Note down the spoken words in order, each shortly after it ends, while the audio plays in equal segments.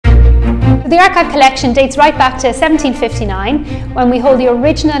The archive collection dates right back to 1759, when we hold the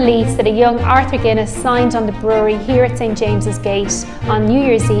original lease that a young Arthur Guinness signed on the brewery here at St James's Gate on New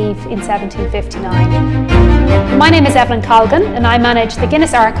Year's Eve in 1759. My name is Evelyn Colgan and I manage the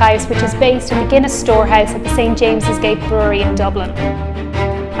Guinness Archives, which is based at the Guinness Storehouse at the St James's Gate Brewery in Dublin.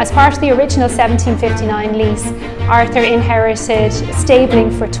 As part of the original 1759 lease, Arthur inherited stabling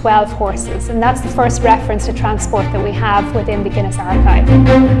for 12 horses, and that's the first reference to transport that we have within the Guinness Archive.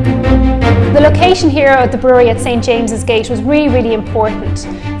 The location here at the brewery at St James's Gate was really important.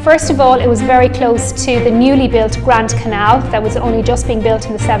 First of all, it was very close to the newly built Grand Canal that was only just being built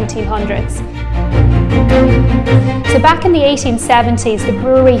in the 1700s. So back in the 1870s, the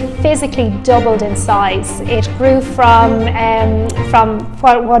brewery physically doubled in size. It grew from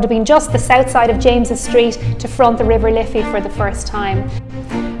what would have been just the south side of James's Street to front the River Liffey for the first time.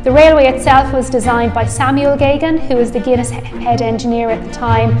 The railway itself was designed by Samuel Geoghegan, who was the Guinness head engineer at the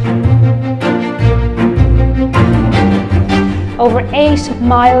time. Over 8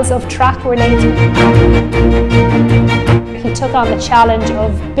 miles of track were laid. He took on the challenge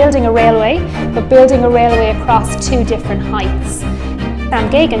of building a railway, but building a railway across 2 different heights. Sam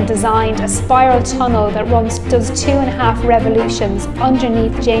Geoghegan designed a spiral tunnel that does 2.5 revolutions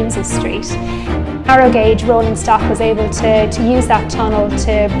underneath James's Street. Narrow gauge rolling stock was able to use that tunnel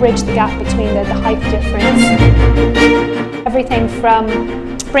to bridge the gap between the height difference. Everything from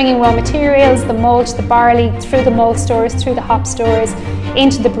bringing raw materials, the malt, the barley, through the malt stores, through the hop stores,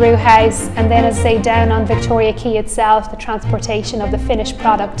 into the brew house, and then, as I say, down on Victoria Quay itself, the transportation of the finished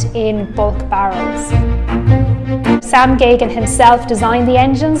product in bulk barrels. Sam Geoghegan himself designed the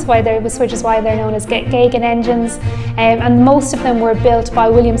engines, which is why they're known as Geoghegan engines, and most of them were built by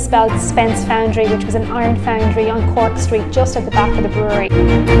William Spence Foundry, which was an iron foundry on Cork Street just at the back of the brewery.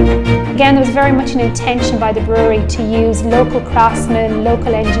 Again, there was very much an intention by the brewery to use local craftsmen,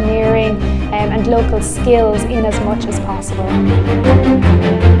 local engineering and local skills in as much as possible.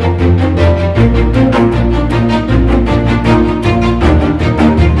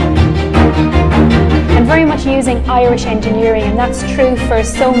 Very much using Irish engineering, and that's true for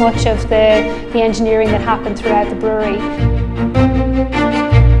so much of the engineering that happened throughout the brewery.